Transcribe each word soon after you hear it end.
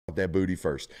that booty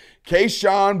first.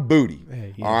 Kayshon Boutte,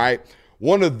 Hey, all right?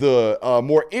 One of the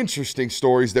more interesting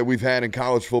stories that we've had in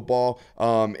college football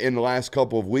in the last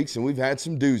couple of weeks, and we've had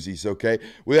some doozies, okay?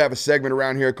 We have a segment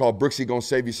around here called Brooksy Gonna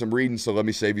Save You Some Reading, so let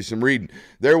me save you some reading.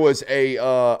 There was an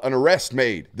arrest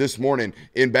made this morning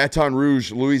in Baton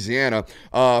Rouge, Louisiana,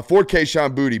 for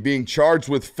Kayshon Boutte being charged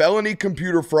with felony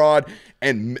computer fraud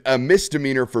and a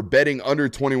misdemeanor for betting under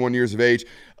 21 years of age.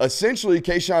 Essentially,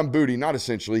 Kayshon Boutte, not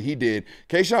essentially, he did.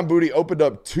 Kayshon Boutte opened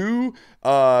up two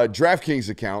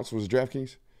DraftKings accounts. Was it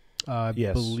DraftKings? I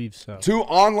Yes. believe so. Two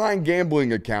online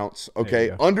gambling accounts, okay, There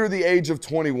you go. under the age of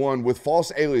 21 with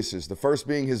false aliases. The first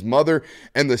being his mother,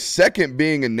 and the second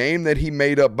being a name that he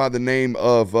made up by the name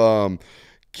of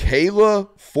Kayla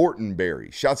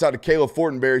Fortenberry. Shouts out to Kayla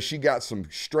Fortenberry. She got some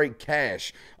straight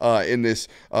cash in this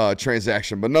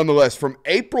transaction. But nonetheless, from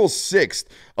April 6th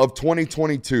of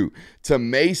 2022 to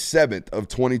May 7th of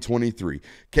 2023,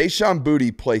 Kayshon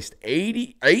Boutte placed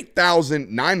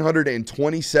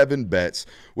 8,927 bets,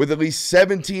 with at least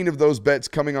 17 of those bets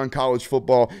coming on college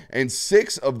football and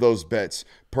 6 of those bets,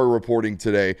 per reporting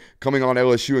today, coming on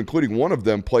LSU, including one of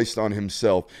them placed on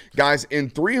himself. Guys, in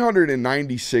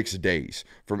 396 days,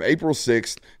 from April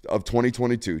 6th of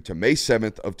 2022 to May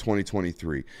 7th of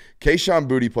 2023, Kayshon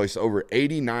Boutte placed over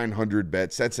 8,900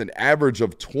 bets. That's an average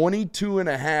of 22 and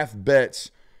a half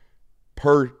bets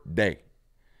per day.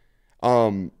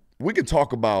 We could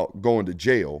talk about going to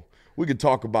jail. We could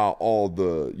talk about all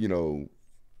the,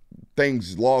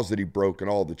 laws that he broke and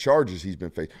all the charges he's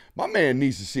been facing. My man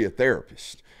needs to see a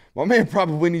therapist. My man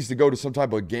probably needs to go to some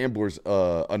type of Gamblers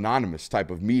Anonymous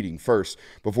type of meeting first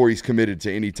before he's committed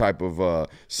to any type of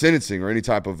sentencing or any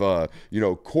type of,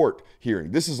 court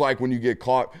hearing. This is like when you get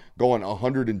caught going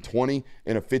 120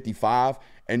 in a 55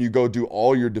 and you go do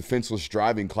all your defenseless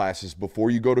driving classes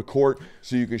before you go to court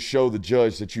so you can show the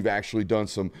judge that you've actually done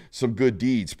some good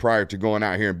deeds prior to going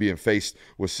out here and being faced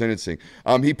with sentencing.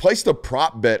 He placed a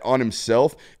prop bet on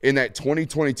himself in that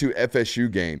 2022 FSU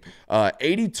game,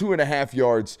 82 and a half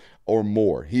yards or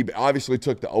more. He obviously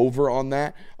took the over on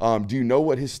that. Do you know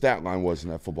what his stat line was in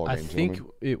that football game, I think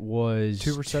gentlemen? it was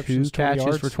 2 receptions, 20 catches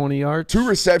yards? for 20 yards. 2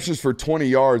 receptions for 20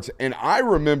 yards, and I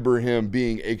remember him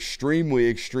being extremely,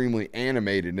 extremely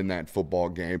animated in that football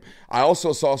game. I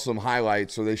also saw some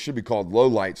highlights, or they should be called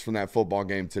lowlights, from that football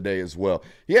game today as well.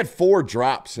 He had 4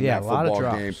 drops in that a lot of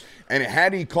football drops. game, and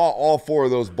had he caught all 4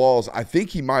 of those balls, I think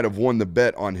he might have won the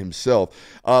bet on himself.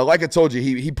 Like I told you,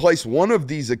 he placed one of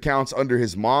these accounts under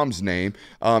his mom's name,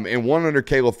 and one under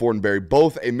Kayla Fortenberry,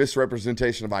 both a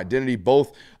misrepresentation of identity,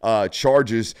 both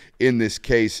charges in this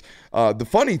case. The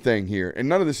funny thing here, and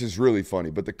none of this is really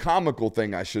funny, but the comical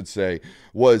thing, I should say,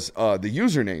 was the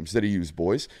usernames that he used,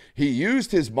 boys. He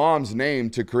used his mom's name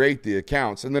to create the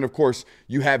accounts, and then, of course,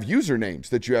 you have usernames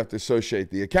that you have to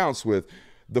associate the accounts with.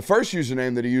 The first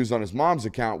username that he used on his mom's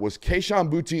account was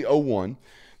Kayshon Boutte 01.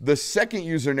 The second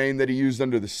username that he used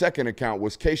under the second account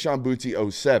was Kayshon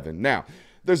Boutte 07. Now,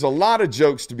 there's a lot of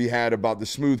jokes to be had about the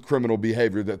smooth criminal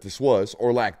behavior that this was,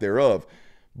 or lack thereof.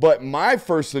 But my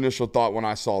first initial thought when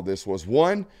I saw this was,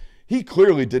 one, he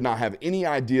clearly did not have any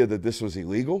idea that this was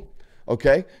illegal,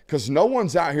 okay? Because no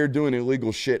one's out here doing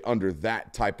illegal shit under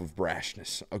that type of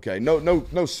brashness, okay?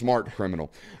 No smart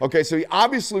criminal. Okay, so he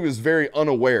obviously was very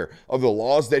unaware of the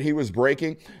laws that he was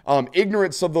breaking.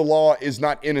 Ignorance of the law is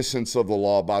not innocence of the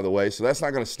law, by the way, so that's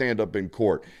not going to stand up in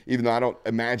court, even though I don't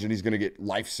imagine he's going to get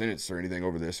life sentence or anything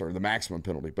over this, or the maximum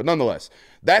penalty. But nonetheless,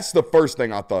 that's the first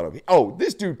thing I thought of. Oh,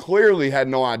 this dude clearly had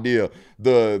no idea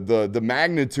the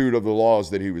magnitude of the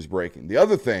laws that he was breaking. The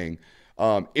other thing,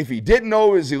 if he didn't know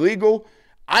it was illegal,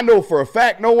 I know for a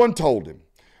fact no one told him.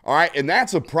 All right, and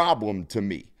that's a problem to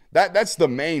me. That's the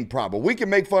main problem. We can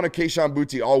make fun of Kayshon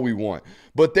Boutte all we want,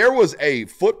 but there was a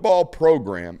football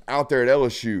program out there at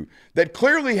LSU that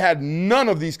clearly had none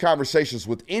of these conversations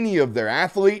with any of their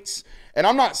athletes, and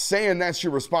I'm not saying that's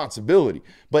your responsibility,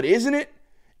 but isn't it?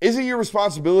 Isn't your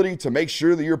responsibility to make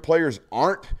sure that your players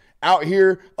aren't out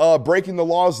here breaking the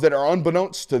laws that are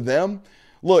unbeknownst to them?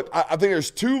 Look, I think there's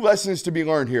 2 lessons to be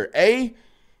learned here. A,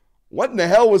 what in the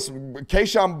hell was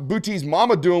Kayshon Boutte's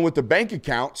mama doing with the bank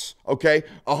accounts? Okay,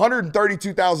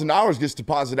 $132,000 gets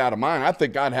deposited out of mine. I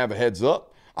think I'd have a heads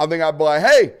up. I think I'd be like,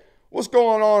 hey, what's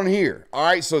going on here? All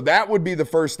right, so that would be the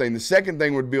first thing. The second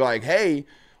thing would be like, hey,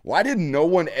 why didn't no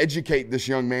one educate this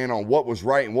young man on what was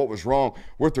right and what was wrong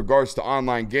with regards to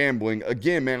online gambling?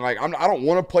 Again, man, like I don't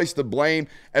want to place the blame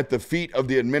at the feet of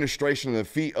the administration and the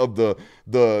feet of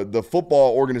the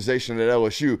football organization at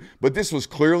LSU, but this was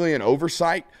clearly an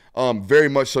oversight, very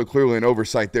much so clearly an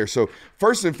oversight there. So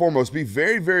first and foremost, be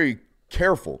very, very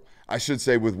careful I should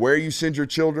say, with where you send your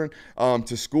children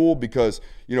to school, because,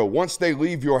 once they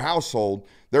leave your household,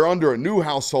 they're under a new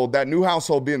household, that new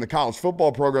household being the college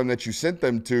football program that you sent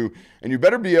them to, and you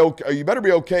better be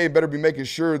okay, better be making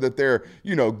sure that they're,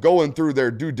 going through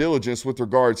their due diligence with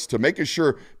regards to making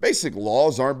sure basic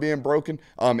laws aren't being broken,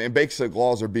 and basic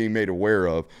laws are being made aware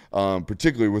of,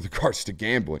 particularly with regards to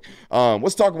gambling.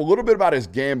 Let's talk a little bit about his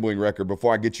gambling record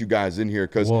before I get you guys in here,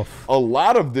 because a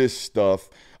lot of this stuff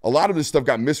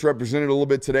got misrepresented a little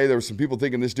bit today. There were some people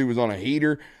thinking this dude was on a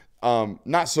heater.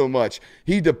 Not so much.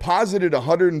 He deposited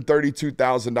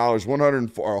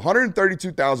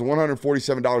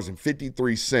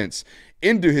 $132,147.53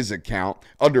 into his account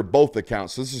under both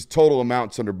accounts. So this is total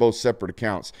amounts under both separate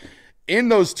accounts. In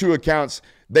those two accounts,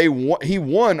 he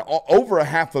won over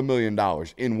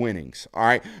 $500,000 in winnings. All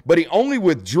right, but he only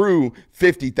withdrew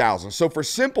 $50,000. So for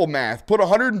simple math, put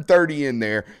 130 in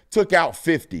there, took out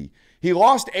 50. He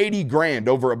lost 80 grand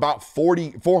over about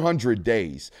 400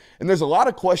 days. And there's a lot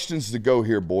of questions to go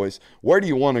here, boys. Where do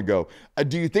you want to go?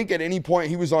 Do you think at any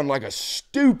point he was on like a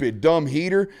stupid, dumb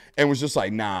heater and was just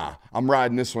like, nah, I'm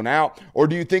riding this one out? Or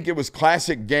do you think it was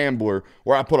classic gambler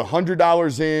where I put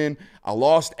 $100 in, I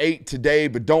lost 8 today,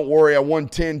 but don't worry, I won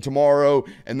 10 tomorrow,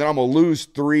 and then I'm going to lose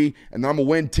 3, and then I'm going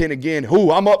to win 10 again.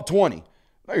 I'm up 20.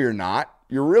 No, you're not.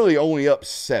 You're really only up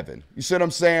 7. You see what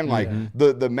I'm saying? Like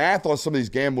the math on some of these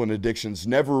gambling addictions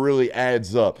never really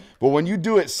adds up. But when you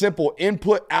do it simple,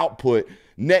 input, output,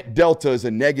 net delta is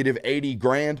a negative 80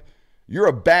 grand, you're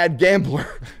a bad gambler.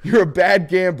 You're a bad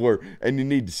gambler, and you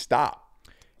need to stop.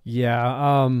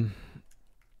 Yeah.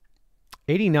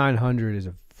 8,900 is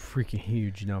a freaking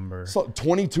huge number. So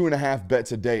 22.5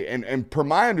 bets a day. And per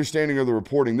my understanding of the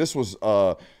reporting, this was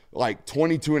like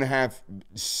 22.5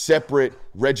 separate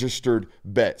registered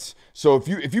bets. So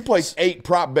if you place 8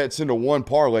 prop bets into one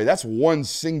parlay, that's one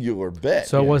singular bet.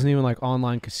 So it wasn't even like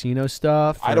online casino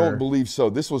stuff? I don't believe so.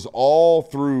 This was all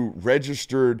through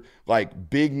registered, like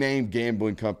big name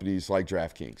gambling companies like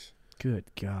DraftKings. Good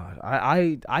God.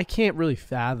 I can't really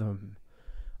fathom.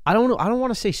 I don't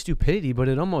want to say stupidity, but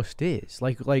it almost is.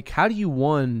 Like how do you,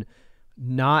 one,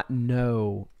 not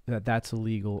know that that's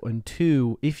illegal, and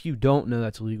 2, if you don't know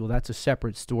that's illegal, that's a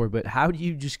separate story, but how do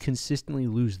you just consistently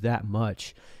lose that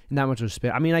much and that much of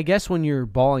spend? I mean, I guess when you're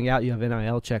balling out, you have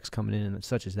NIL checks coming in and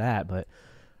such as that, but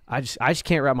I just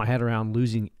can't wrap my head around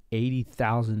losing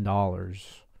 $80,000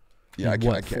 in I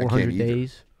can't 400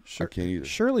 days. I can't either.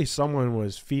 Surely someone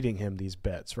was feeding him these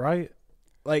bets, right?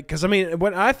 Like, because I mean,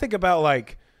 when I think about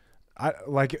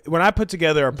when I put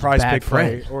together a prize pick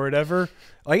play or whatever,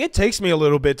 like it takes me a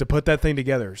little bit to put that thing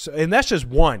together. So, and that's just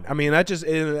one. I mean, that's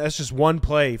just one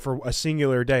play for a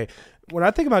singular day. When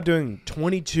I think about doing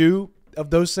 22 of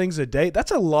those things a day,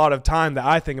 that's a lot of time that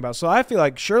I think about. So I feel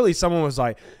like surely someone was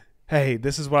like, hey,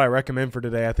 this is what I recommend for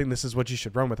today. I think this is what you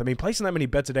should run with. I mean, placing that many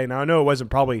bets a day. Now, I know it wasn't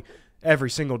probably every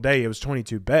single day. It was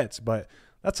 22 bets, but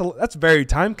that's very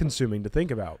time consuming to think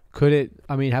about. Could it?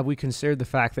 I mean, have we considered the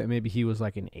fact that maybe he was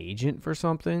like an agent for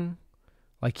something?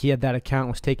 Like he had that account,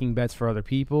 was taking bets for other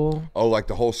people? Oh, like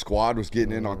the whole squad was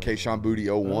getting in on Kayshon Boutte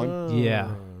 01?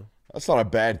 Yeah. That's not a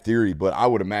bad theory, but I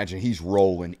would imagine he's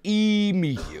rolling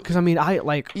immediately. Because, I mean,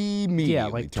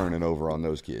 immediately turning over on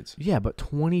those kids. Yeah, but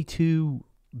 22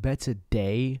 bets a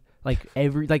day,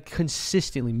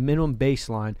 consistently, minimum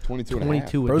baseline, 22 a day.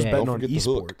 Bro's betting on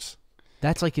esports.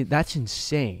 That's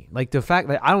insane. Like the fact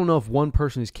that I don't know if one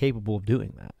person is capable of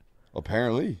doing that.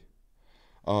 Apparently.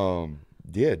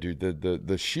 Yeah, dude,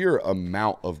 the sheer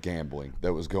amount of gambling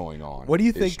that was going on. What do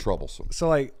you think? Is troublesome. So,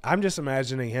 like, I'm just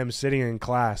imagining him sitting in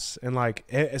class and, like,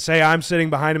 say I'm sitting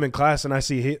behind him in class and I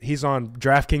see he's on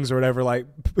DraftKings or whatever, like,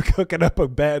 cooking up a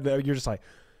bet. And you're just like,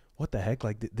 what the heck?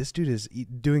 Like, this dude is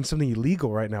doing something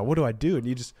illegal right now. What do I do?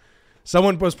 And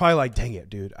someone was probably like, dang it,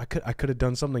 dude. I could have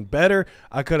done something better.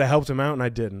 I could have helped him out, and I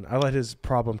didn't. I let his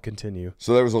problem continue.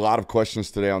 So there was a lot of questions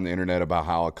today on the internet about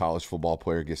how a college football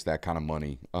player gets that kind of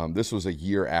money. This was a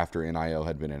year after NIL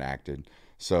had been enacted.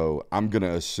 So I'm going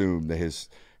to assume that his,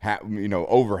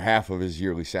 over half of his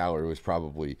yearly salary was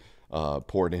probably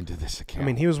poured into this account. I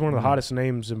mean, he was one of the hottest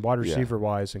names in wide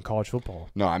receiver-wise in college football.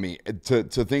 No, I mean, to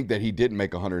think that he didn't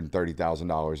make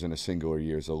 $130,000 in a singular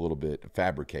year is a little bit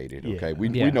fabricated, okay? We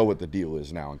know what the deal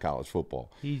is now in college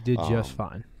football. He did just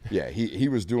fine. Yeah, he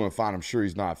was doing fine. I'm sure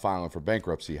he's not filing for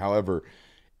bankruptcy. However,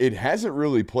 it hasn't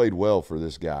really played well for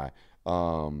this guy.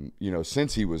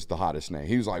 since he was the hottest name.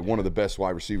 He was like one of the best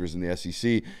wide receivers in the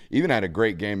SEC. Even had a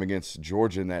great game against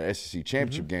Georgia in that SEC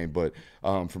championship game. But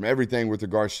from everything with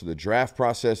regards to the draft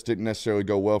process, didn't necessarily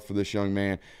go well for this young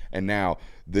man. And now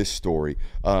this story,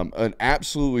 an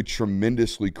absolutely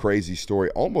tremendously crazy story,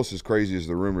 almost as crazy as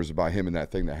the rumors about him and that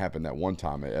thing that happened that one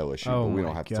time at LSU. Oh, but we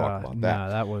don't have to talk about that. Nah,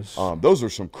 that was. Those are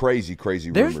some crazy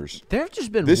rumors. There have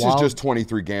just been. This is just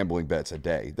 23 gambling bets a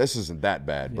day. This isn't that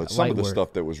bad, but some of the work.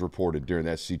 stuff that was reported during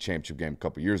that SEC championship game a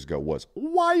couple years ago was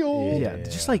wild. Yeah,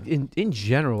 just like in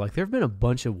general, like there have been a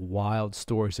bunch of wild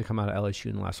stories that come out of LSU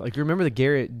in the last. Like you remember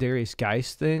the Darius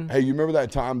Geist thing? Hey, you remember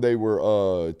that time they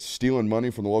were stealing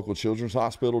money from the local children's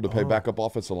hospital to pay backup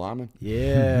offensive linemen?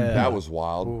 Yeah. That was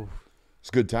wild. Ooh.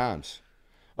 It's good times.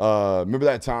 Remember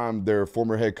that time their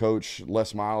former head coach,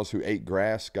 Les Miles, who ate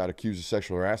grass, got accused of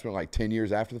sexual harassment like 10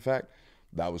 years after the fact?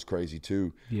 That was crazy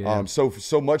too. Yeah. So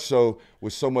much so,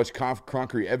 with so much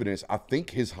concrete evidence, I think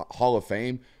his Hall of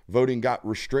Fame voting got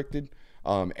restricted,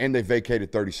 and they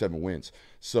vacated 37 wins.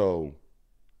 So,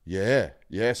 yeah,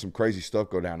 some crazy stuff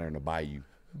go down there in the bayou.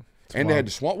 And they had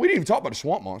the swamp. We didn't even talk about the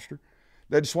swamp monster.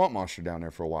 They had the swamp monster down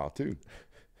there for a while too.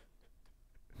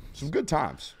 Some good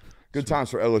times. Good times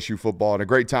for LSU football, and a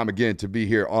great time again to be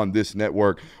here on this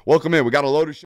network. Welcome in. We got a loaded show.